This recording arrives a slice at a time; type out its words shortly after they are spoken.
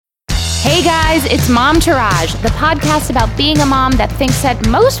Hey guys, it's Mom Tourage, the podcast about being a mom that thinks that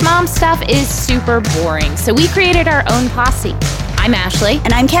most mom stuff is super boring. So we created our own posse. I'm Ashley.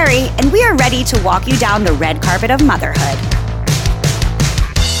 And I'm Carrie, and we are ready to walk you down the red carpet of motherhood.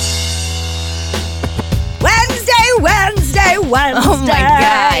 Wednesday. Oh my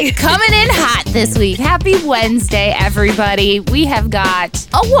God. Coming in hot this week. Happy Wednesday, everybody. We have got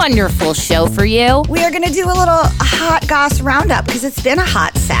a wonderful show for you. We are going to do a little hot goss roundup because it's been a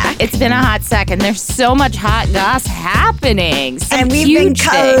hot sec. It's been a hot sec, and there's so much hot goss happening. And we've been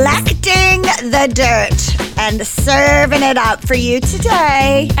collecting the dirt and serving it up for you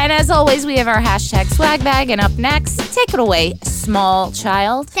today. And as always, we have our hashtag swag bag. And up next, take it away, small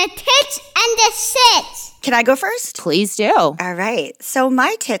child. The tits and the sits. Can I go first? Please do. All right. So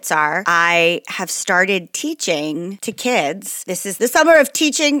my tits are, I have started teaching to kids. This is the summer of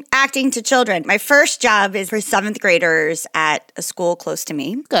teaching acting to children. My first job is for 7th graders at a school close to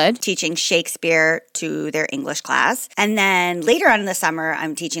me. Good. Teaching Shakespeare to their English class. And then later on in the summer,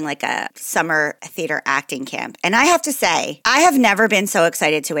 I'm teaching like a summer theater acting camp. And I have to say, I have never been so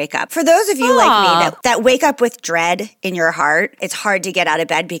excited to wake up. For those of you like me that wake up with dread in your heart, it's hard to get out of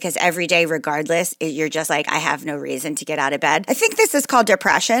bed because every day, regardless, you're just like, I have no reason to get out of bed. I think this is called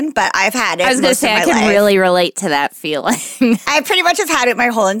depression, but I've had it. I was going to say, I can really relate to that feeling. I pretty much have had it my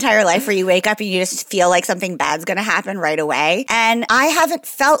whole entire life where you wake up and you just feel like something bad's going to happen right away. And I haven't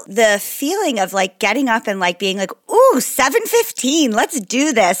felt the feeling of like getting up and like being like, ooh, 7:15, let's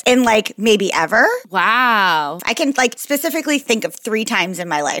do this in like maybe ever. Wow. I can like specifically think of 3 times in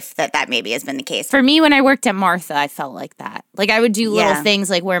my life that maybe has been the case. For me, when I worked at Martha, I felt like that. Like I would do little things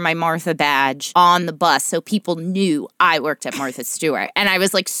like wear my Martha badge on the bus so people knew I worked at Martha Stewart. And I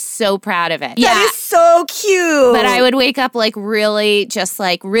was like so proud of it. That is so cute. But I would wake up like really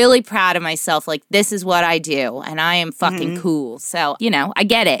proud of myself. Like this is what I do and I am fucking cool. So, you know, I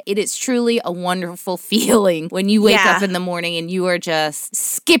get it. It is truly a wonderful feeling when you wake up in the morning and you are just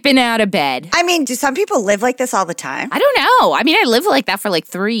skipping out of bed. I mean, do some people live like this all the time? I don't know. I mean, I lived like that for like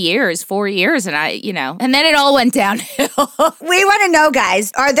 4 years and and then it all went downhill. We want to know,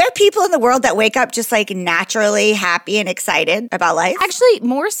 guys, are there people in the world that wake up just like naturally happy and excited about life? Actually,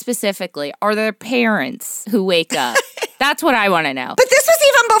 more specifically, are there parents who wake up? That's what I want to know. But this was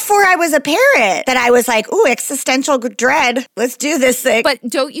even before I was a parent that I was like, ooh, existential dread. Let's do this thing. But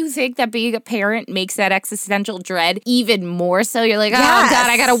don't you think that being a parent makes that existential dread even more so? You're like, oh, God,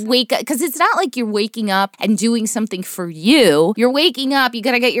 I got to wake up. Because it's not like you're waking up and doing something for you. You're waking up. You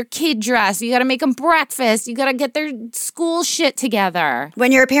got to get your kid dressed. You got to make them breakfast. You got to get their school shit together.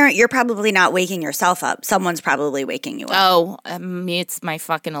 When you're a parent, you're probably not waking yourself up. Someone's probably waking you up. Oh, it's my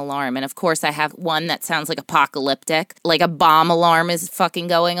fucking alarm. And of course, I have one that sounds like apocalyptic. Like a bomb alarm is fucking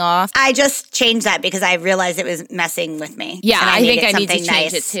going off. I just changed that because I realized it was messing with me. Yeah, I think I need to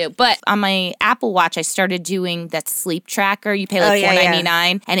change it too. But on my Apple Watch, I started doing that sleep tracker. You pay like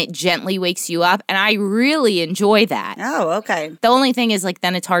 $4.99 and it gently wakes you up. And I really enjoy that. Oh, okay. The only thing is like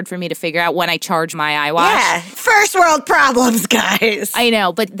then it's hard for me to figure out when I charge my iWatch. Yeah, first world problems, guys. I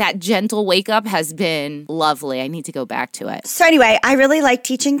know, but that gentle wake up has been lovely. I need to go back to it. So anyway, I really like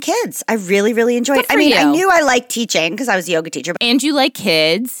teaching kids. I really, really enjoy it. I mean, I knew I liked teaching because I was a yoga teacher. And you like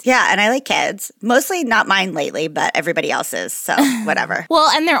kids. Yeah, and I like kids. Mostly not mine lately, but everybody else's, so whatever. Well,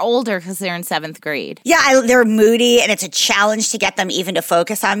 and they're older because they're in 7th grade. Yeah, they're moody, and it's a challenge to get them even to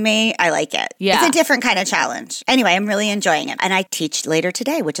focus on me. I like it. Yeah. It's a different kind of challenge. Anyway, I'm really enjoying it. And I teach later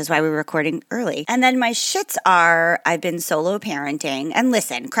today, which is why we're recording early. And then my shits are, I've been solo parenting. And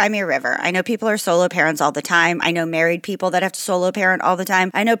listen, cry me a river. I know people are solo parents all the time. I know married people that have to solo parent all the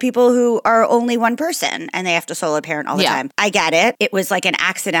time. I know people who are only one person and they have to solo parent all the time. I get it. It was like an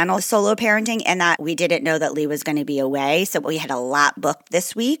accidental solo parenting and that we didn't know that Lee was going to be away. So we had a lot booked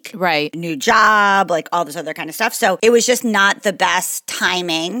this week. Right. New job, like all this other kind of stuff. So it was just not the best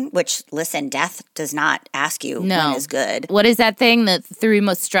timing, which, listen, death does not ask you when is good. What is that thing? The 3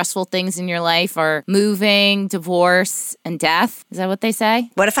 most stressful things in your life are moving, divorce, and death. Is that what they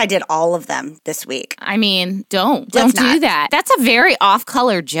say? What if I did all of them this week? I mean, don't do that. That's a very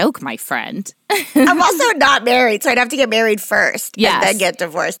off-color joke, my friend. I'm also not married, so I'd have to get married first and then get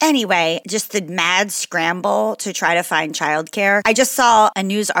divorced. Anyway, just the mad scramble to try to find childcare. I just saw a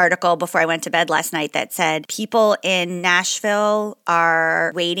news article before I went to bed last night that said people in Nashville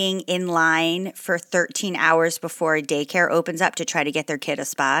are waiting in line for 13 hours before a daycare opens up to try to get their kid a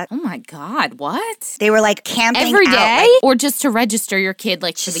spot. Oh my God, what? They were like camping every day? out, Or just to register your kid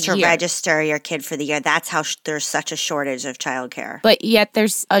like for the year? Just to register your kid for the year. That's how there's such a shortage of childcare. But yet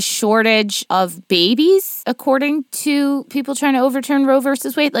there's a shortage of babies, according responding to people trying to overturn Roe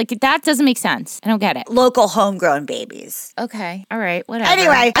versus Wade? Like, that doesn't make sense. I don't get it. Local homegrown babies. Okay. All right. Whatever.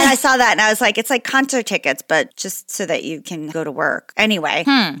 Anyway, and I saw that and I was like, it's like concert tickets, but just so that you can go to work. Anyway,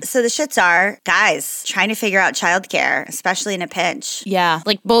 so the shits are, guys, trying to figure out childcare, especially in a pinch. Yeah.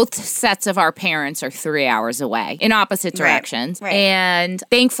 Like, both sets of our parents are 3 hours away in opposite directions. Right. And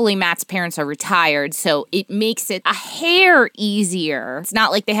thankfully, Matt's parents are retired, so it makes it a hair easier. It's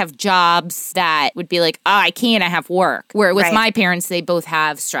not like they have jobs that would be like, oh, I can't, I have work. Where with my parents, they both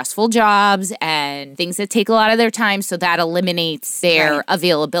have stressful jobs and things that take a lot of their time, so that eliminates their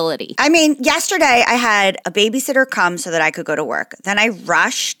availability. I mean, yesterday I had a babysitter come so that I could go to work. Then I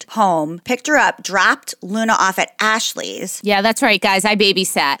rushed home, picked her up, dropped Luna off at Ashley's. Yeah, that's right, guys. I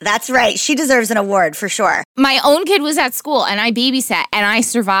babysat. That's right. She deserves an award for sure. My own kid was at school and I babysat and I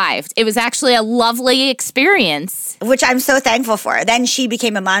survived. It was actually a lovely experience. Which I'm so thankful for. Then she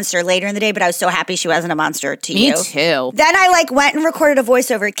became a monster later in the day, but I was so happy she wasn't a monster to you. Me too. Then I went and recorded a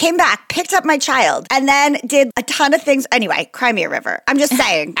voiceover, came back, picked up my child, and then did a ton of things. Anyway, cry me a river. I'm just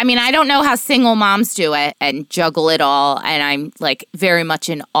saying. I mean, I don't know how single moms do it and juggle it all. And I'm very much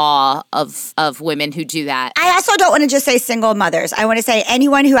in awe of women who do that. I also don't want to just say single mothers. I want to say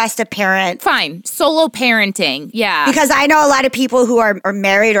anyone who has to parent. Fine. Solo parenting. Yeah. Because I know a lot of people who are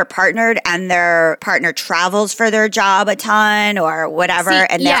married or partnered and their partner travels for their job a ton or whatever.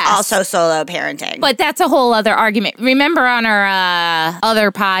 And they're also solo parenting. But that's a whole other argument. Remember on our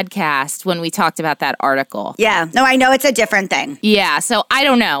other podcast when we talked about that article? Yeah. No, I know it's a different thing. Yeah. So I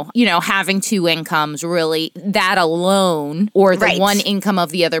don't know, having two incomes really, that alone, or the one income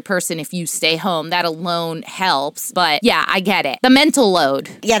of the other person if you stay home, that alone helps. But yeah, I get it. The mental load.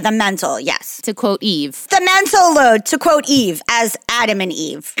 Yeah, the mental, yes. To quote Eve. The mental load, to quote Eve, as Adam and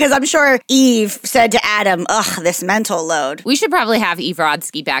Eve. Because I'm sure Eve said to Adam, ugh, this mental load. We should probably have Eve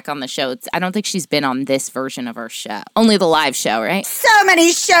Rodsky back on the show. I don't think she's been on this version of our show. Only the live show, right? So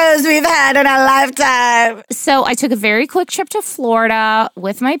many shows we've had in our lifetime. So I took a very quick trip to Florida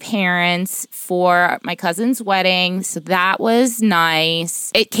with my parents for my cousin's wedding. So that was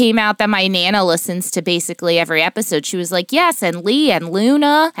nice. It came out that my Nana listens to basically every episode. She was like, yes, and Lee and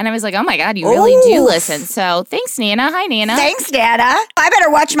Luna. And I was like, oh my God, you really do listen. So thanks, Nana. Hi, Nana. Thanks, Nana. I better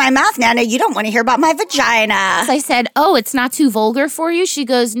watch my mouth, Nana. You don't want to hear about my vagina. So I said, oh, it's not too vulgar for you? She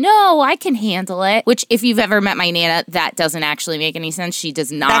goes, no, I can handle it. Which, if you've ever met my Nana, that doesn't actually make any sense. She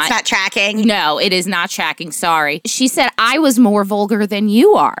does not. That's not tracking? No, it is not tracking. Sorry. She said, I was more vulgar than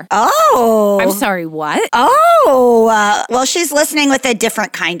you are. Oh. I'm sorry, what? Oh. Well, she's listening with a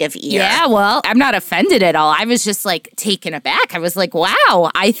different kind of ear. Yeah, well, I'm not offended at all. I was just taken aback. I was like,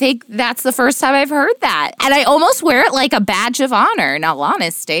 wow, I think that's the first time I've heard that. And I almost wear it like a badge of honor, in all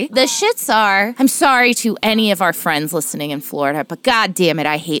honesty. The shits are, I'm sorry to any of our friends listening in Florida, but God damn it,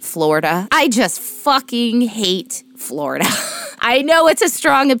 I hate Florida. I just fucking hate Florida. I know it's a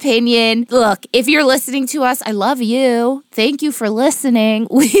strong opinion. Look, if you're listening to us, I love you. Thank you for listening.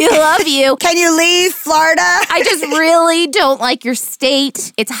 We love you. Can you leave Florida? I just really don't like your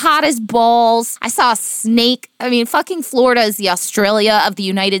state. It's hot as balls. I saw a snake. I mean, fucking Florida is the Australia of the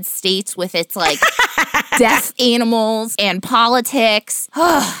United States with its deaf animals and politics.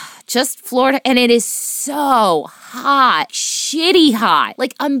 Just Florida. And it is so hot. Shitty hot.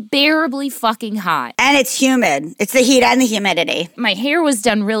 Unbearably fucking hot. And it's humid. It's the heat and the humidity. My hair was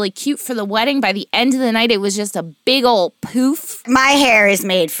done really cute for the wedding. By the end of the night, it was just a big old poof. My hair is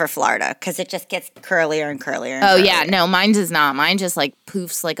made for Florida because it just gets curlier and curlier. Oh, yeah. No, mine does not. Mine just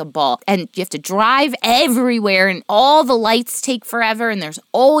poofs like a ball. And you have to drive everywhere and all the lights take forever and there's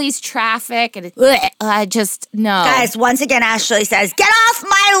always traffic. And I just, no. Guys, once again, Ashley says, get off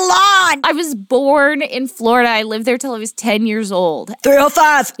my lawn. I was born in Florida. I lived there till I was 10 years old.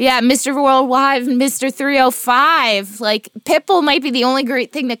 305. Yeah, Mr. Worldwide and Mr. 305. Pitbull might be the only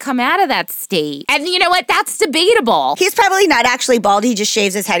great thing to come out of that state. And you know what? That's debatable. He's probably not actually bald. He just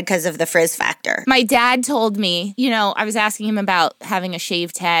shaves his head because of the frizz factor. My dad told me, I was asking him about having a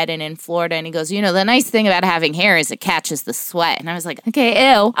shaved head and in Florida, and he goes, the nice thing about having hair is it catches the sweat. And I was like,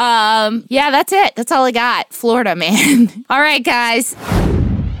 okay, ew. Yeah, that's it. That's all I got. Florida, man. All right, guys.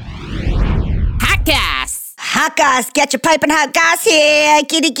 Hot gas. Hot gas. Get your piping hot gas here.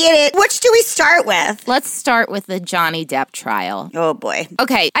 Get it. Which do we start with? Let's start with the Johnny Depp trial. Oh, boy.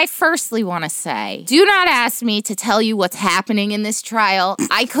 Okay, I firstly want to say, do not ask me to tell you what's happening in this trial.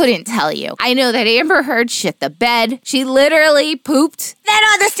 I couldn't tell you. I know that Amber Heard shit the bed. She literally pooped. Then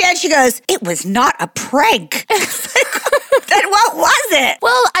on the stand, she goes, it was not a prank. Then what was it?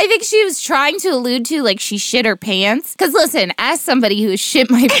 Well, I think she was trying to allude to, like, she shit her pants. Because listen, as somebody who has shit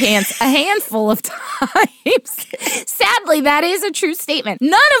my pants a handful of times, sadly, that is a true statement.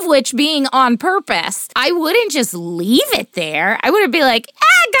 None of which being on purpose. I wouldn't just leave it there. I wouldn't be like,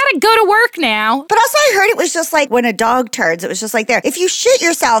 gotta go to work now. But also I heard it was just like when a dog turds, it was just like there. If you shit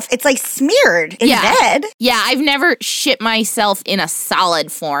yourself, it's like smeared in bed. Yeah, I've never shit myself in a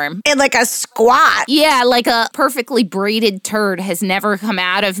solid form. In like a squat. Yeah, like a perfectly braided turd has never come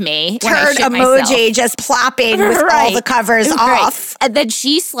out of me. Turd emoji just plopping with all the covers off. And then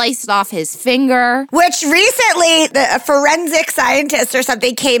she sliced off his finger. Which recently, a forensic scientist or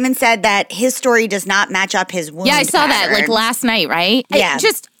something came and said that his story does not match up his wound. Yeah, I saw pattern. that like last night, right? Yeah.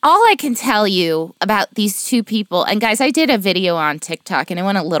 All I can tell you about these two people, and guys, I did a video on TikTok and it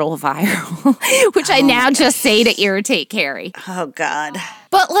went a little viral, which I now just say to irritate Carrie. Oh, God.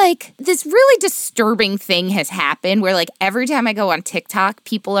 But like this really disturbing thing has happened where like every time I go on TikTok,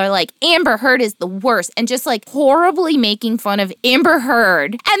 people are like, Amber Heard is the worst and just like horribly making fun of Amber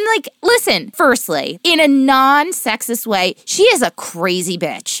Heard. And like, listen, firstly, in a non-sexist way, she is a crazy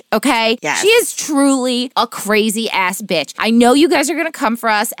bitch, okay? Yes. She is truly a crazy ass bitch. I know you guys are going to come for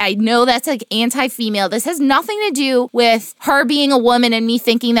us. I know that's like anti-female. This has nothing to do with her being a woman and me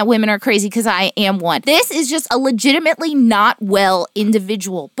thinking that women are crazy because I am one. This is just a legitimately not well individual.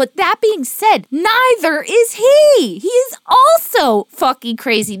 But that being said, neither is he. He is also fucking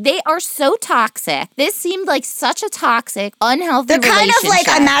crazy. They are so toxic. This seemed like such a toxic, unhealthy relationship. They're kind of like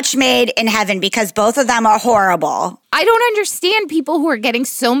a match made in heaven because both of them are horrible. I don't understand people who are getting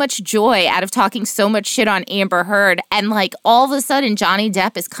so much joy out of talking so much shit on Amber Heard and like all of a sudden Johnny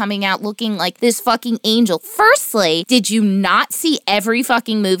Depp is coming out looking like this fucking angel. Firstly, did you not see every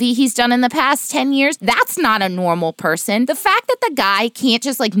fucking movie he's done in the past 10 years? That's not a normal person. The fact that the guy can't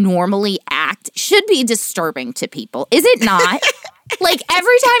just like normally act should be disturbing to people. Is it not? Like,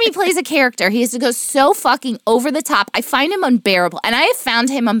 every time he plays a character, he has to go so fucking over the top. I find him unbearable. And I have found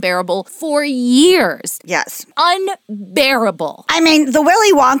him unbearable for years. Yes. Unbearable. I mean, the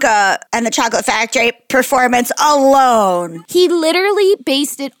Willy Wonka and the Chocolate Factory performance alone. He literally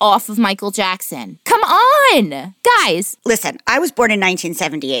based it off of Michael Jackson. Come on, guys. Listen, I was born in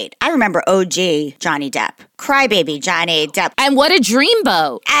 1978. I remember OG Johnny Depp. Crybaby Johnny Depp. And what a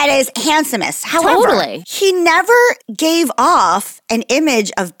dreamboat. At his handsomest. However, Totally. he never gave off an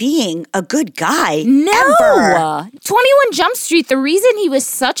image of being a good guy. No. Ever. 21 Jump Street, the reason he was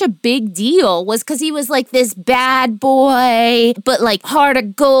such a big deal was because he was like this bad boy, but like heart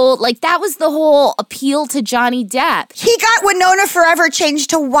of gold. Like that was the whole appeal to Johnny Depp. He got Winona Forever changed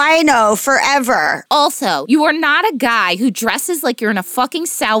to Wino Forever. Also, you are not a guy who dresses like you're in a fucking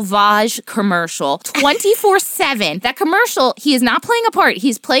Salvage commercial 24/7. That commercial, he is not playing a part.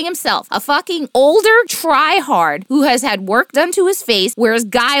 He's playing himself. A fucking older tryhard who has had work done to his face, wears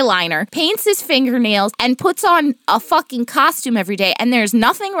guy liner, paints his fingernails, and puts on a fucking costume every day. And there's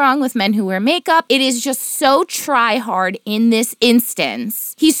nothing wrong with men who wear makeup. It is just so tryhard in this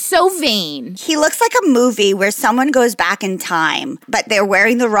instance. He's so vain. He looks like a movie where someone goes back in time, but they're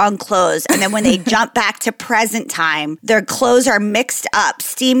wearing the wrong clothes. And then when they jump back to present time, their clothes are mixed up,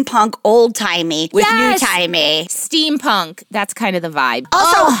 steampunk old-timey with new-timey. Steampunk. That's kind of the vibe.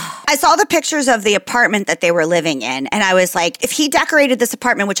 Also, I saw the pictures of the apartment that they were living in, and I was like, if he decorated this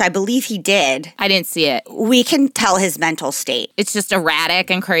apartment, which I believe he did, I didn't see it. we can tell his mental state. It's just erratic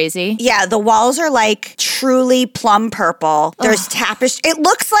and crazy. Yeah, the walls are like truly plum purple. There's tapestry. It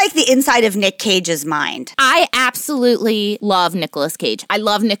looks like the inside of Nick Cage's mind. I absolutely love Nicolas Cage. I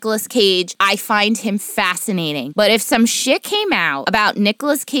love Nicolas Cage. I find him fascinating. But if some shit came out about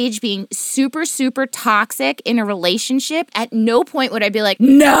Nicolas Cage being super, super toxic in a relationship, at no point would I be like,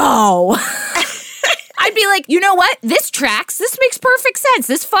 no. I'd be like, you know what? This tracks. This makes perfect sense.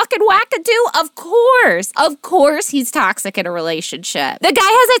 This fucking wackadoo. Of course. Of course he's toxic in a relationship. The guy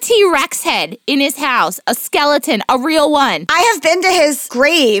has a T-Rex head in his house. A skeleton. A real one. I have been to his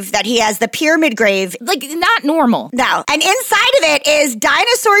grave that he has, the pyramid grave. Like, not normal. No. And inside of it is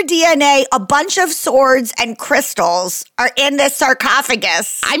dinosaur DNA, a bunch of swords and crystals are in this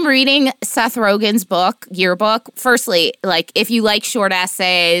sarcophagus. I'm reading Seth Rogen's book, Yearbook. Firstly, like, if you like short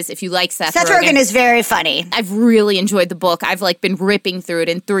essays, if you like Seth Rogen is very funny. I've really enjoyed the book. I've like been ripping through it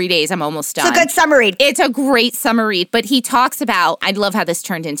in 3 days. I'm almost done. It's a good summer read. It's a great summer read. But he talks about, I love how this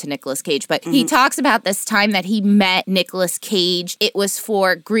turned into Nicolas Cage, but he talks about this time that he met Nicolas Cage. It was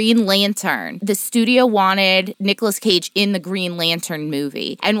for Green Lantern. The studio wanted Nicolas Cage in the Green Lantern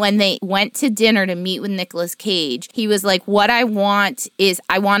movie. And when they went to dinner to meet with Nicolas Cage, he was like, what I want is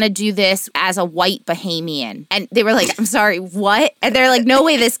I want to do this as a white Bahamian. And they were like, I'm sorry, what? And they're like, no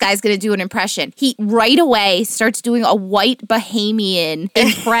way this guy's going to do an impression. He right away starts doing a white Bahamian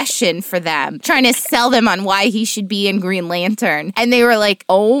impression for them, trying to sell them on why he should be in Green Lantern. And they were like,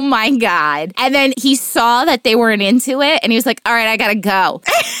 oh my God. And then he saw that they weren't into it and he was like, all right, I gotta go.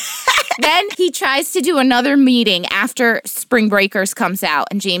 Then he tries to do another meeting after Spring Breakers comes out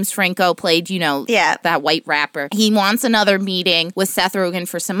and James Franco played, that white rapper. He wants another meeting with Seth Rogen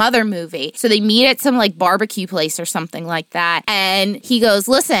for some other movie. So they meet at some like barbecue place or something like that. And he goes,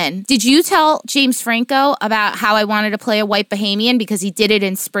 listen, did you tell James Franco about how I wanted to play a white Bahamian? Because he did it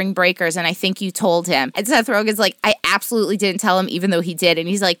in Spring Breakers and I think you told him. And Seth Rogen's like, I absolutely didn't tell him even though he did. And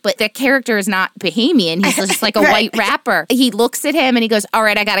he's like, but that character is not Bahamian. He's just like a white rapper. He looks at him and he goes, all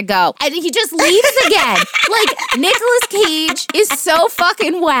right, I gotta go. And he just leaves again. Like, Nicolas Cage is so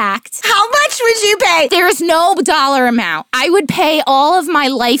fucking whacked. How much would you pay? There's no dollar amount. I would pay all of my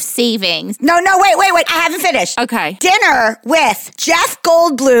life savings. No, wait. I haven't finished. Okay. Dinner with Jeff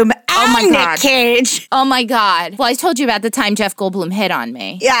Goldblum and Nick Cage. Oh my God. Well, I told you about the time Jeff Goldblum hit on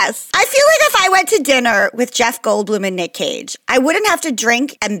me. Yes. I feel like if I went to dinner with Jeff Goldblum and Nick Cage, I wouldn't have to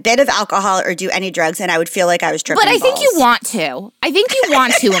drink a bit of alcohol or do any drugs, and I would feel like I was tripping But I balls. think you want to. I think you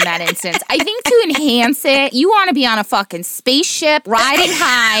want to in that instance. I think to enhance it, you want to be on a fucking spaceship, riding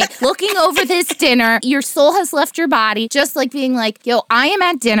high, looking over this dinner. Your soul has left your body, just like being like, yo, I am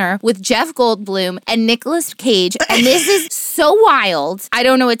at dinner with Jeff Goldblum and Nicolas Cage, and this is so wild. I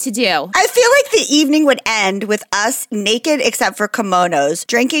don't know what to do. I feel like the evening would end with us naked except for kimonos,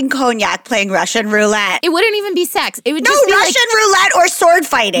 drinking cognac, playing Russian roulette. It wouldn't even be sex. It would No, just be Russian roulette or sword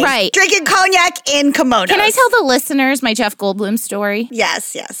fighting. Right. Drinking cognac in kimonos. Can I tell the listeners my Jeff Goldblum story?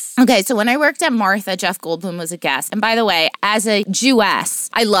 Yes. Okay, so when I worked at Martha, Jeff Goldblum was a guest. And by the way, as a Jewess,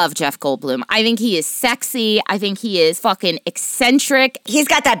 I love Jeff Goldblum. I think he is sexy. I think he is fucking eccentric. He's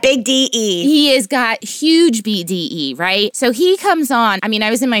got that big DE. He has got huge BDE, right? So he comes on. I mean, I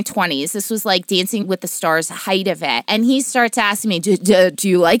was in my 20s. This was like Dancing with the Stars height of it. And he starts asking me, do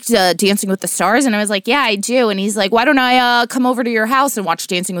you like Dancing with the Stars? And I was like, yeah, I do. And he's like, why don't I come over to your house and watch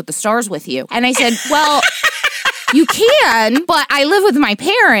Dancing with the Stars with you? And I said, well... You can, but I live with my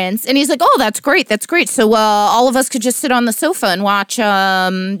parents. And he's like, oh, that's great. So all of us could just sit on the sofa and watch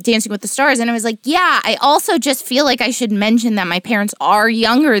Dancing with the Stars. And I was like, yeah, I also just feel like I should mention that my parents are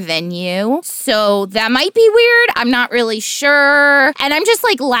younger than you. So that might be weird. I'm not really sure. And I'm just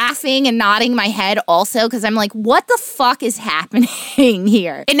like laughing and nodding my head also because I'm like, what the fuck is happening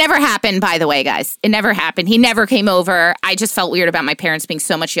here? It never happened, by the way, guys. It never happened. He never came over. I just felt weird about my parents being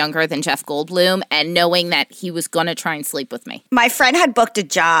so much younger than Jeff Goldblum and knowing that he was going to try and sleep with me. My friend had booked a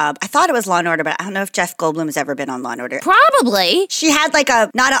job. I thought it was Law & Order, but I don't know if Jeff Goldblum has ever been on Law & Order. Probably. She had like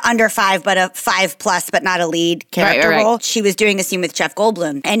not an under 5, but a 5+, but not a lead character role. She was doing a scene with Jeff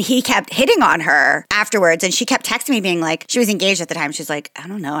Goldblum, and he kept hitting on her afterwards, and she kept texting me being like, she was engaged at the time. She's like, I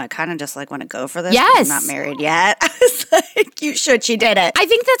don't know, I kind of just like want to go for this. Yes. I'm not married yet. I was like, you should. She did it. I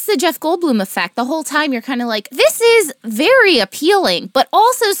think that's the Jeff Goldblum effect. The whole time you're kind of like, this is very appealing, but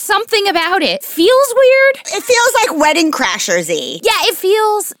also something about it feels weird. It feels like Wedding Crashers-y. Yeah, it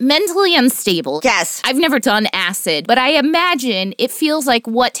feels mentally unstable. Yes. I've never done acid, but I imagine it feels like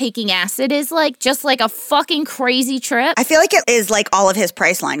what taking acid is like, just like a fucking crazy trip. I feel like it is like all of his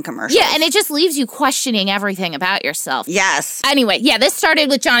Priceline commercials. Yeah, and it just leaves you questioning everything about yourself. Yes. Anyway, yeah, this started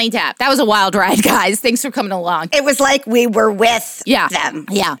with Johnny Depp. That was a wild ride, guys. Thanks for coming along. It was like we were with them.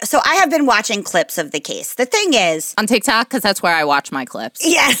 Yeah. So I have been watching clips of the case. The thing is... On TikTok, because that's where I watch my clips.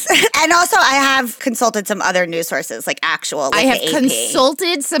 Yes. And also I have consulted some other news sources, like actual, like I have the AP.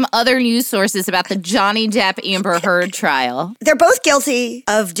 consulted some other news sources about the Johnny Depp Amber Heard trial. They're both guilty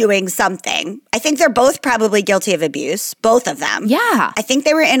of doing something. I think they're both probably guilty of abuse, both of them. Yeah. I think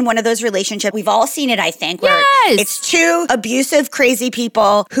they were in one of those relationships. We've all seen it, I think, where it's two abusive, crazy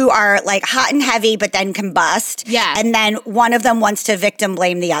people who are like hot and heavy, but then combust. Yeah. And then one of them wants to victim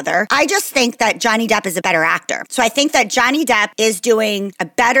blame the other. I just think that Johnny Depp is a better actor. So I think that Johnny Depp is doing a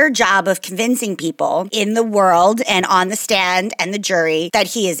better job of convincing people in the world and on the stand and the jury that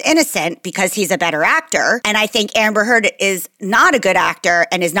he is innocent because he's a better actor. And I think Amber Heard is not a good actor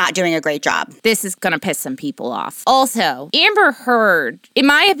and is not doing a great job. This is going to piss some people off. Also, Amber Heard, in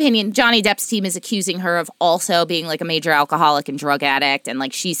my opinion, Johnny Depp's team is accusing her of also being like a major alcoholic and drug addict. And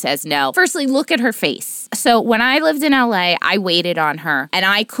like she says no. Firstly, look at her face. So when I lived in LA, I waited on her and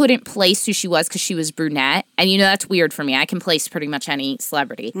I couldn't place who she was because she was brunette. And you know, that's weird for me. I can place pretty much any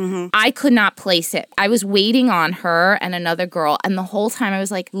celebrity. Mm-hmm. I could not place it. I was waiting waiting on her and another girl. And the whole time I was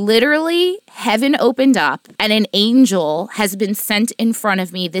like, literally, heaven opened up and an angel has been sent in front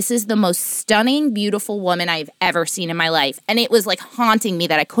of me. This is the most stunning, beautiful woman I've ever seen in my life. And it was like haunting me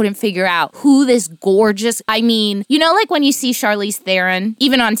that I couldn't figure out who this gorgeous, I mean, you know, like when you see Charlize Theron,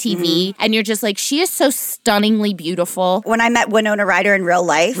 even on TV, and you're just like, she is so stunningly beautiful. When I met Winona Ryder in real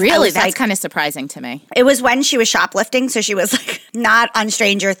life, Really? That's kind of surprising to me. It was when she was shoplifting, so she was like not on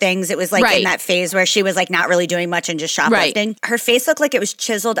Stranger Things. It was like in that phase where she was like not really doing much and just shoplifting. Right. Her face looked like it was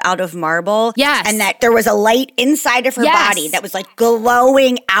chiseled out of marble. Yes. And that there was a light inside of her body that was like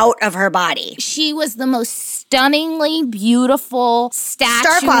glowing out of her body. She was the most stunningly beautiful statue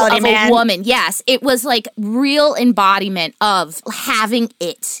Star quality, of a woman. Yes. It was like real embodiment of having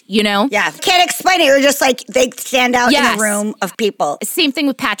it, you know? Yeah. Can't explain it. You're just like, they stand out in a room of people. Same thing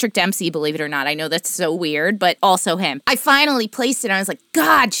with Patrick Dempsey, believe it or not. I know that's so weird, but also him. I finally placed it and I was like,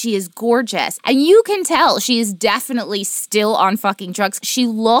 God, she is gorgeous. And you can tell she is definitely still on fucking drugs. She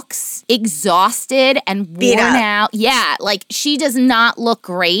looks exhausted and worn out. Yeah, like she does not look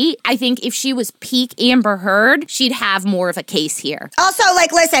great. I think if she was peak Amber Heard, she'd have more of a case here. Also,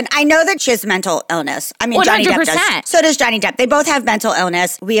 like, listen, I know that she has mental illness. I mean, 100%. Johnny Depp does. So does Johnny Depp. They both have mental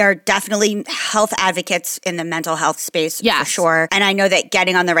illness. We are definitely health advocates in the mental health space for sure. And I know that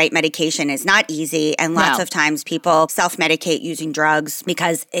getting on the right medication is not easy. And lots of times people self-medicate using drugs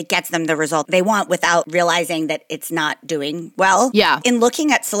because it gets them the result they want without realizing that it's not doing well. Yeah. In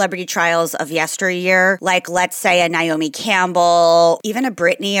looking at celebrity trials of yesteryear, like let's say a Naomi Campbell, even a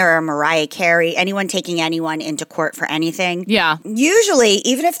Britney or a Mariah Carey, anyone taking anyone into court for anything. Yeah. Usually,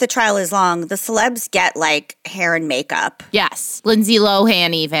 even if the trial is long, the celebs get like hair and makeup. Yes. Lindsay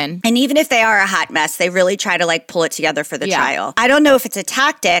Lohan even. And even if they are a hot mess, they really try to like pull it together for the trial. I don't know if it's a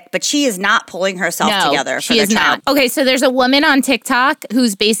tactic, but she is not pulling herself together for the trial. Not. Okay, so there's a woman on TikTok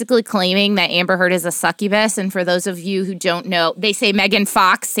who's basically claiming that Amber Heard is a succubus. And for those of you who don't know, they say Megan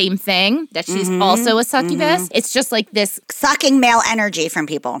Fox, same thing, that she's also a succubus. It's just like this sucking male energy from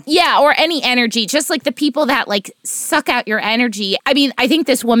people. Yeah, or any energy, just like the people that like suck out your energy. I mean, I think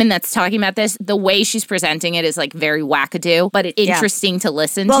this woman that's talking about this, the way she's presenting it is like very wackadoo, but it's interesting to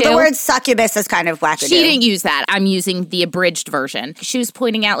listen to. Well, the word succubus is kind of wackadoo. She didn't use that. I'm using the abridged version. She was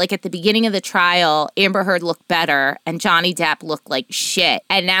pointing out like at the beginning of the trial, Amber Heard looked better and Johnny Depp looked like shit.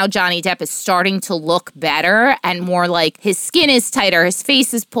 And now Johnny Depp is starting to look better and more like his skin is tighter, his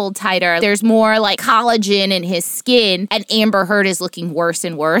face is pulled tighter. There's more like collagen in his skin. And Amber Heard is looking worse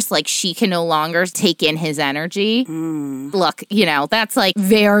and worse. Like she can no longer take in his energy. Look, you know, that's like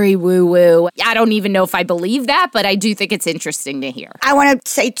very woo-woo. I don't even know if I believe that, but I do think it's interesting to hear. I want to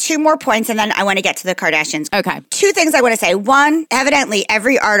say two more points and then I want to get to the Kardashians. Okay. Two things I want to say. One, evidently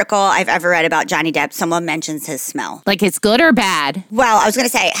every article I've ever read about Johnny Depp, someone mentions his smell. Like it's good or bad? Well, I was going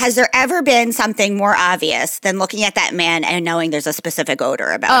to say, has there ever been something more obvious than looking at that man and knowing there's a specific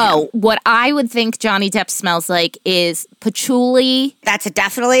odor about him? Oh, what I would think Johnny Depp smells like is patchouli. That's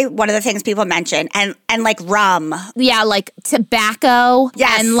definitely one of the things people mention. And like rum. Yeah, like tobacco.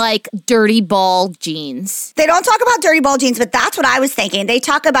 Yes. And like dirty ball jeans. They don't talk about dirty ball jeans, but that's what I was thinking. They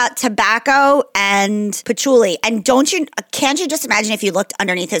talk about tobacco and patchouli. And can't you just imagine if you looked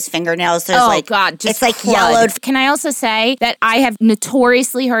underneath his fingernails? There's God, just it's like crud. yellowed. Can I also say that I have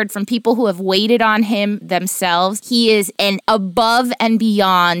notoriously heard from people who have waited on him themselves, he is an above and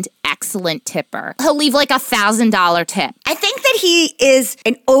beyond excellent tipper. He'll leave like $1,000 tip. I think that he is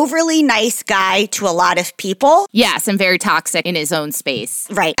an overly nice guy to a lot of people. Yes, and very toxic in his own space.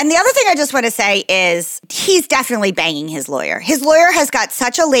 Right. And the other thing I just want to say is he's definitely banging his lawyer. His lawyer has got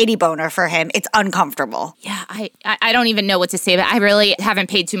such a lady boner for him. It's uncomfortable. Yeah, I don't even know what to say, but I really haven't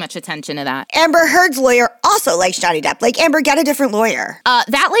paid too much attention to that. Amber Heard's lawyer also likes Johnny Depp. Like, Amber, get a different lawyer.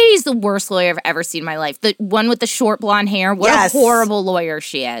 That lady's the worst lawyer I've ever seen in my life. The one with the short blonde hair. What a horrible lawyer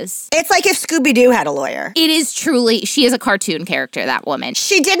she is. It's like if Scooby-Doo had a lawyer. It is truly, she is a cartoon character, that woman.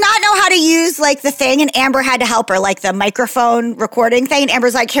 She did not know how to use, like, the thing, and Amber had to help her, like, the microphone recording thing. And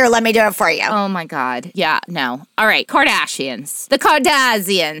Amber's like, here, let me do it for you. Oh, my God. Yeah, no. All right, Kardashians. The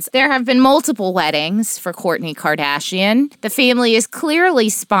Kardashians. There have been multiple weddings for Kourtney Kardashian. The family is clearly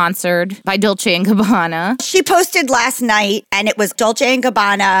sponsored by Dolce & Gabbana. She posted last night, and it was Dolce &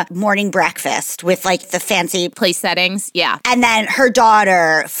 Gabbana morning breakfast with, like, the fancy place settings. Yeah. And then her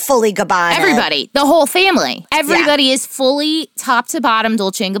daughter, fully Gabbana. Everybody. The whole family. Everybody is fully top to bottom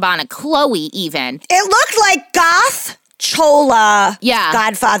Dolce & Gabbana. Chloe, even. It looked like goth Chola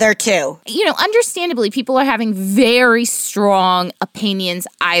Godfather too. You know, understandably, people are having very strong opinions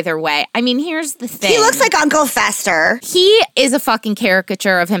either way. I mean, here's the thing. He looks like Uncle Fester. He is a fucking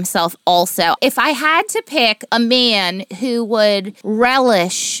caricature of himself also. If I had to pick a man who would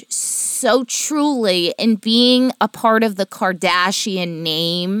relish so truly in being a part of the Kardashian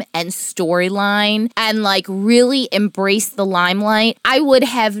name and storyline and like really embrace the limelight, I would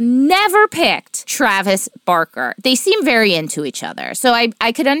have never picked Travis Barker. They seem very into each other. So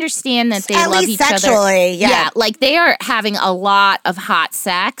I could understand that they At love least each sexually, other. yeah. Like they are having a lot of hot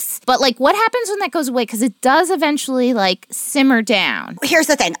sex. But like what happens when that goes away? Because it does eventually like simmer down. Here's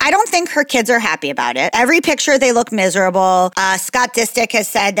the thing. I don't think her kids are happy about it. Every picture, they look miserable. Scott Disick has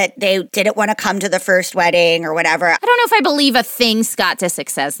said that they didn't want to come to the first wedding or whatever. I don't know if I believe a thing Scott Disick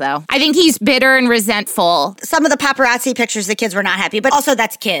says, though. I think he's bitter and resentful. Some of the paparazzi pictures, the kids were not happy, but also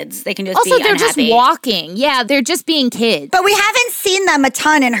that's kids. They can just be Also, they're unhappy. just walking. Yeah, they're just being kids. But we haven't seen them a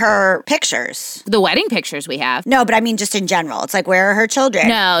ton in her pictures. The wedding pictures we have. No, but I mean just in general. It's like, where are her children?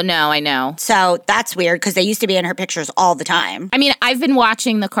 No, I know. So that's weird because they used to be in her pictures all the time. I mean, I've been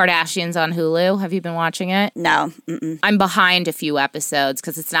watching The Kardashians on Hulu. Have you been watching it? No. I'm behind a few episodes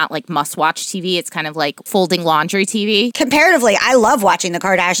because it's not like must-watch TV. It's kind of like folding laundry TV. Comparatively, I love watching the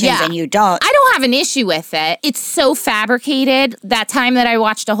Kardashians and you don't. I don't have an issue with it. It's so fabricated. That time that I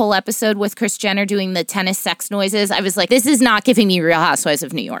watched a whole episode with Kris Jenner doing the tennis sex noises, I was like, this is not giving me Real Housewives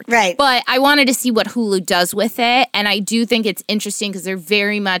of New York. Right. But I wanted to see what Hulu does with it. And I do think it's interesting because they're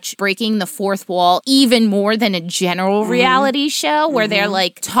very much breaking the fourth wall even more than a general reality show where they're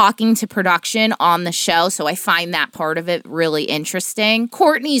like talking to production on the show. So I find that part of it really interesting.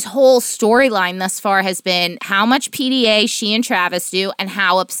 Kourtney's whole storyline thus far has been how much PDA she and Travis do and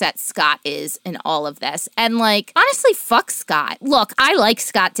how upset Scott is in all of this. And like, honestly, fuck Scott. Look, I like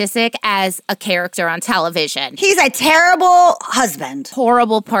Scott Disick as a character on television. He's a terrible husband.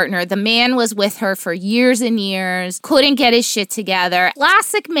 Horrible partner. The man was with her for years and years, couldn't get his shit together.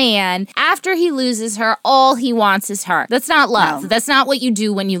 Classic man. After he loses her, all he wants is her. That's not love. No. That's not what you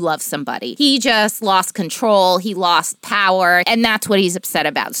do when you love somebody. He just lost control. He lost power. And that's what he's upset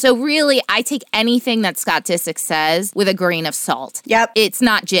about. So really, I take anything that Scott Disick says with a grain of salt. Yep. It's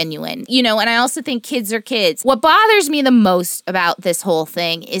not genuine. You know, and I also think kids are kids. What bothers me the most about this whole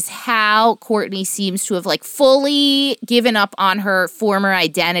thing is how Kourtney seems to have like fully given up on her former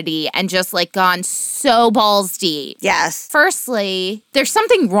identity and just like gone so balls deep. Yes. Firstly, there's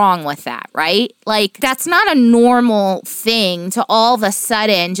something wrong with that, right? Like, that's not a normal thing to all of a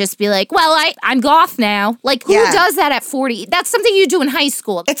sudden just be like, well, I'm goth now. Like, who does that at 40? That's something you do in high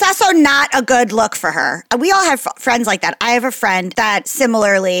school. It's also not a good look for her. We all have friends like that. I have a friend that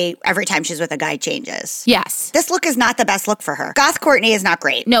similarly, every time she's with a guy, changes. Yes. This look is not the best look for her. Goth Kourtney is not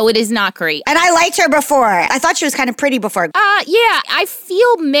great. No, it is not great. And I liked her before. I thought she was kind of pretty before. Yeah, I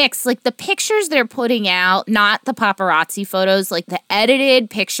feel mixed. Like the pictures they're putting out, not the paparazzi photos, like the edited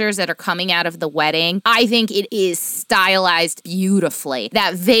pictures that are coming out of the wedding, I think it is stylized beautifully.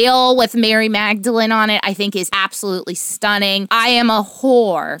 That veil with Mary Magdalene on it, I think is absolutely stunning. I am a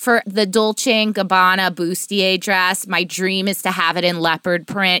whore for the Dolce & Gabbana bustier dress. My dream is to have it in leopard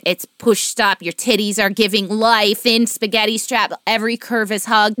print. It's pushed up. Your titties are giving life. Thin spaghetti strap. Every curve is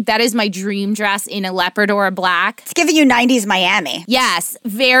hugged. That is my dream dress in a leopard or a black. It's giving you 90s Miami. Yes,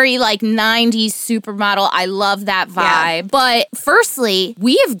 very like 90s supermodel. I love that vibe. Yeah. But firstly,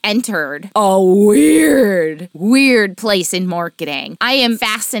 we have entered a weird place in marketing. I am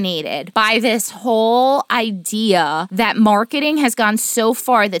fascinated by this whole idea that marketing has gone so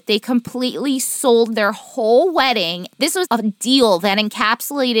far that they completely sold their whole wedding. This was a deal that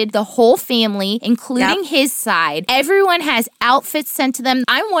encapsulated the whole family, including his side. Everyone has outfits sent to them.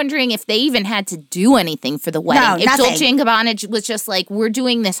 I'm wondering if they even had to do anything for the wedding. No, if nothing. Dolce & Gabbana was just like, we're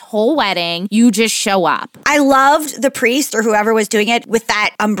doing this whole wedding, you just show up. I loved the priest or whoever was doing it with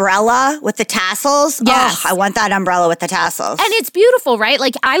that umbrella with the tassels. Yes. Oh, I want that umbrella with the tassels. And it's beautiful, right?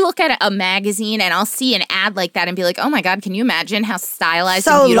 Like, I look at a magazine and I'll see an ad like that and be like, oh my God, can you imagine how stylized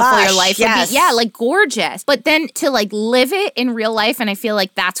and beautiful your life would be? Yeah, like gorgeous. But then to like live it in real life, and I feel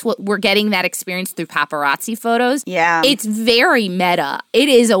like that's what we're getting that experience through paparazzi photos. Yeah. It's very meta. It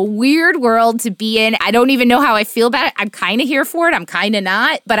is a weird world to be in. I don't even know how I feel about it. I'm kind of here for it. I'm kind of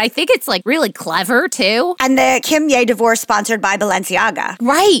not. But I think it's like really clever too. And the Kim Ye divorce sponsored by Balenciaga.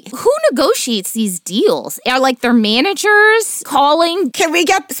 Right. Who negotiates these deals? Are like their managers calling? Can we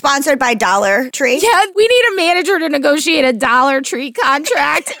get sponsored by Dollar Tree? Yeah, we need a manager to negotiate a Dollar Tree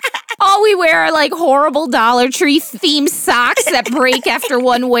contract. All we wear are like horrible Dollar Tree themed socks that break after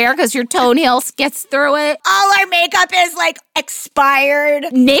one wear because your toenail gets through it. All our makeup is like expired.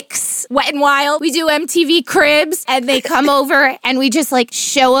 NYX, Wet n Wild. We do MTV Cribs and they come over and we just like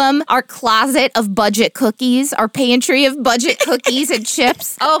show them our closet of budget cookies, our pantry of budget cookies and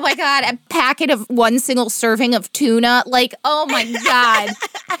chips. Oh my God, a packet of one single serving of tuna. Like, oh my God.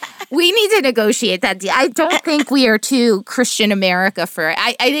 We need to negotiate that deal. I don't think we are too Christian America for it.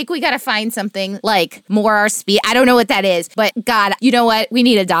 I think we got got to find something like more our speed. I don't know what that is, but God, you know what? We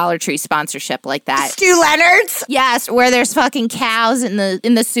need a Dollar Tree sponsorship like that. Stu Leonard's? Yes, where there's fucking cows in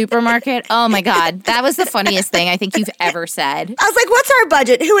the supermarket. Oh my God. That was the funniest thing I think you've ever said. I was like, what's our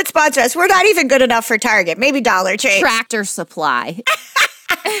budget? Who would sponsor us? We're not even good enough for Target. Maybe Dollar Tree. Tractor Supply.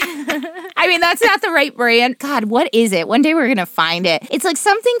 I mean, that's not the right brand. God, what is it? One day we're going to find it. It's like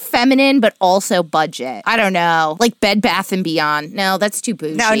something feminine, but also budget. I don't know. Like Bed Bath & Beyond. No, that's too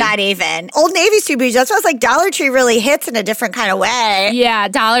bougie. No, not even. Old Navy's too bougie. That's why I was like, Dollar Tree really hits in a different kind of way. Yeah,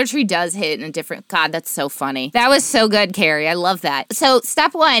 Dollar Tree does hit in a different... God, that's so funny. That was so good, Carrie. I love that. So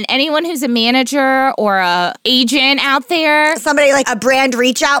step one, anyone who's a manager or a agent out there... Somebody like a brand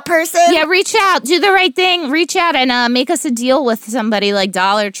reach out person? Yeah, reach out. Do the right thing. Reach out and make us a deal with somebody like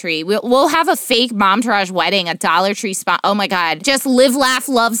Dollar Tree. We'll have a fake Momtourage wedding, a Dollar Tree spot. Oh my God. Just live, laugh,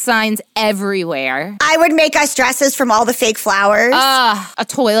 love signs everywhere. I would make us dresses from all the fake flowers. A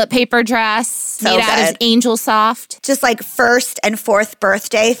toilet paper dress made out of Angel Soft. Just like first and fourth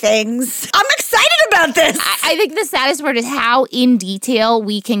birthday things. I'm excited about this. I think the saddest part is how in detail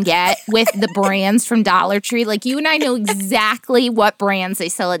we can get with the brands from Dollar Tree. Like you and I know exactly what brands they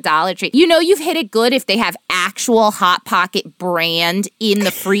sell at Dollar Tree. You know you've hit it good if they have actual Hot Pocket brand in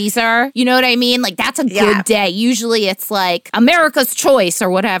the freezer. You know what I mean? Like that's a good day. Usually it's like America's Choice or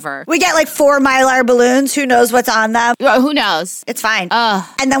whatever. We get like 4 Mylar balloons. Who knows what's on them? Who knows? It's fine.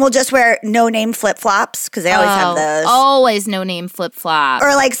 And then we'll just wear no-name flip-flops because they always have those. Always no-name flip-flops.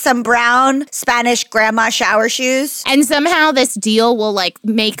 Or like some brown Spanish grandma shower shoes. And somehow this deal will like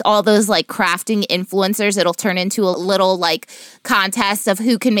make all those like crafting influencers. It'll turn into a little like contest of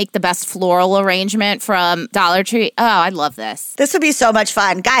who can make the best floral arrangement from Dollar Tree. Oh, I love this. This would be so much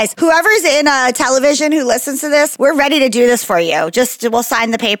fun. Guys, whoever's in television who listens to this, we're ready to do this for you. We'll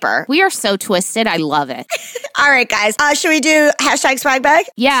sign the paper. We are so twisted. I love it. All right, guys. Should we do hashtag swag bag?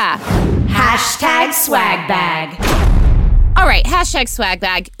 Yeah. Hashtag swag bag. All right, hashtag swag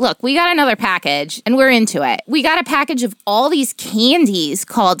bag. Look, we got another package and we're into it. We got a package of all these candies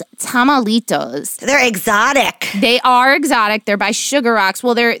called tamalitos. They're exotic. They are exotic. They're by Sugar Rocks.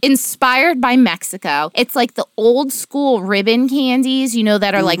 Well, they're inspired by Mexico. It's like the old school ribbon candies, you know,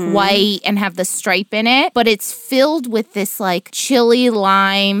 that are like white and have the stripe in it, but it's filled with this like chili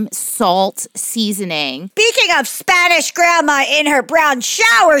lime salt seasoning. Speaking of Spanish grandma in her brown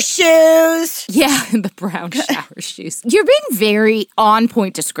shower shoes. Yeah, the brown shower shoes. You're being very on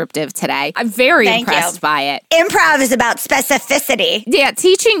point descriptive today. I'm very impressed by it. Improv is about specificity. Yeah,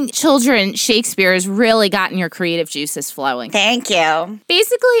 teaching children Shakespeare has really gotten your creative juices flowing. Thank you.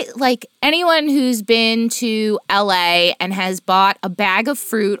 Basically, like anyone who's been to LA and has bought a bag of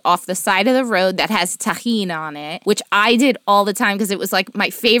fruit off the side of the road that has tahini on it, which I did all the time because it was like my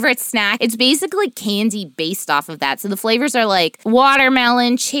favorite snack. It's basically candy based off of that. So the flavors are like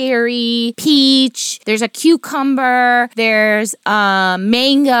watermelon, cherry, peach, there's a cucumber, there's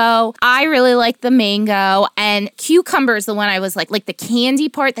mango. I really like the mango, and cucumber is the one I was like the candy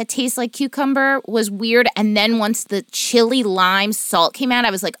part that tastes like cucumber was weird. And then once the chili lime salt came out, I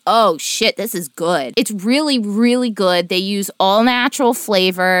was like, oh shit, this is good. It's really, really good. They use all natural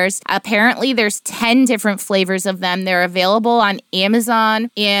flavors. Apparently there's 10 different flavors of them. They're available on Amazon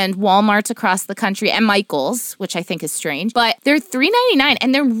and Walmarts across the country and Michael's, which I think is strange, but they're $3.99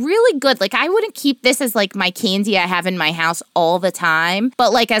 and they're really good. Like I wouldn't keep this as like my candy I have in my house all the time,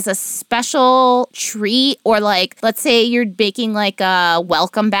 but like as a special treat, or like let's say you're baking like a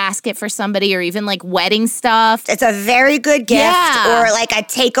welcome basket for somebody, or even like wedding stuff. It's a very good gift, or like a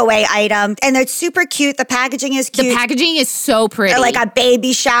takeaway item, and it's super cute. The packaging is cute. The packaging is so pretty. Or like a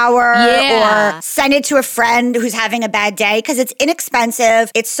baby shower, or send it to a friend who's having a bad day, because it's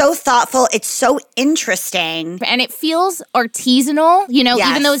inexpensive. It's so thoughtful. It's so interesting. And it feels artisanal, you know,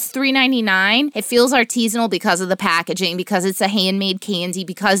 even though it's $3.99, it feels artisanal because of the packaging, because it's a handmade candy,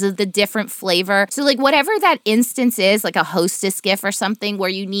 because of the different flavor. So like whatever that instance is, like a hostess gift or something where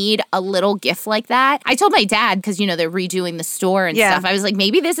you need a little gift like that. I told my dad, because, you know, they're redoing the store and stuff. I was like,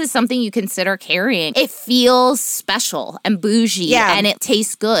 maybe this is something you consider carrying. It feels special and bougie and it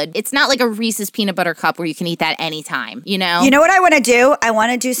tastes good. It's not like a Reese's peanut butter cup where you can eat that anytime, you know? You know what I want to do? I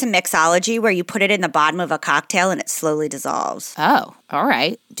want to do some mixology where you put it in the bottom of a cocktail and it slowly dissolves. Oh, all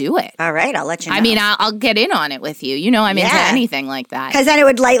right. Do it. All right. I'll let you know. I mean, I'll get in on it with you. You know I'm into anything like that. Because then it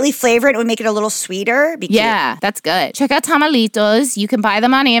would lightly flavor it. It would make it a little sweeter. Be cute. Yeah, that's good. Check out Tamalitos. You can buy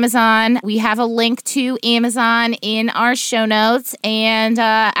them on Amazon. We have a link to Amazon in our show notes. And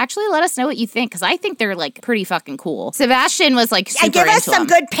actually let us know what you think, because I think they're like pretty fucking cool. Sebastian was like super give us into some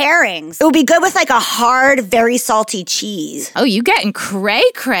them. good pairings. It would be good with like a hard, very salty cheese. Oh, you getting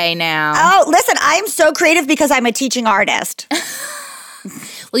cray-cray now. Oh, listen, I'm so creative because I'm a teaching artist.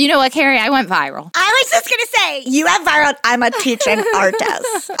 Well, you know what, Carrie? I went viral. I was just going to say, you have viral. I'm a teaching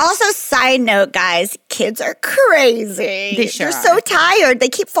artist. Also, side note, guys, kids are crazy. They sure They're so tired. They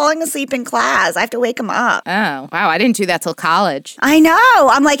keep falling asleep in class. I have to wake them up. Oh, wow. I didn't do that till college. I know.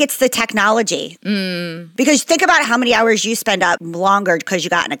 I'm like, it's the technology. Because think about how many hours you spend up longer because you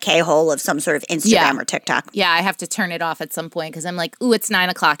got in a K-hole of some sort of Instagram or TikTok. Yeah, I have to turn it off at some point because I'm like, ooh, it's 9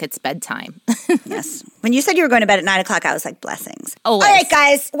 o'clock. It's bedtime. Yes. When you said you were going to bed at 9 o'clock, I was like, blessings. Always. All right,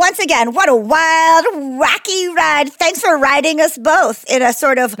 guys. Once again, what a wild, wacky ride. Thanks for riding us both in a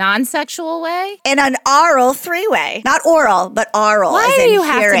sort of non-sexual way? In an oral three-way. Not oral, but oral. Why as do in you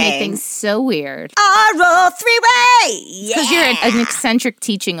have hearing. to make things so weird? Oral three-way. Because you're an eccentric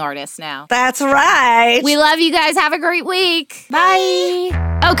teaching artist now. That's right. We love you guys. Have a great week. Bye.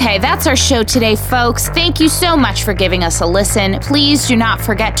 Okay, that's our show today, folks. Thank you so much for giving us a listen. Please do not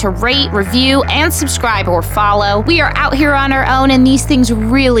forget to rate, review, and subscribe or follow. We are out here on our own, and these things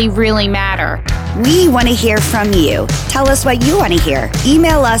really, really matter. We want to hear from you. Tell us what you want to hear.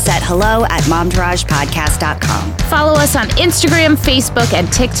 Email us at hello@momtouragepodcast.com. Follow us on Instagram, Facebook,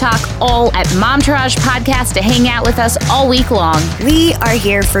 and TikTok, all at Momtourage Podcast to hang out with us all week long. We are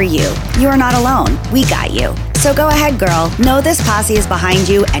here for you. You are not alone. We got you. So go ahead, girl. Know this posse is behind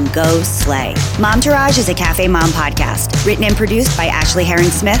you and go slay. Momtourage is a Cafe Mom podcast. Written and produced by Ashley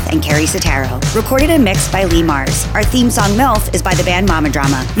Herring-Smith and Carrie Sotero. Recorded and mixed by Lee Mars. Our theme song, MILF, is by the band Mama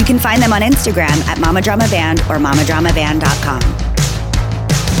Drama. You can find them on Instagram at Mama Drama Band or mamadramaband.com.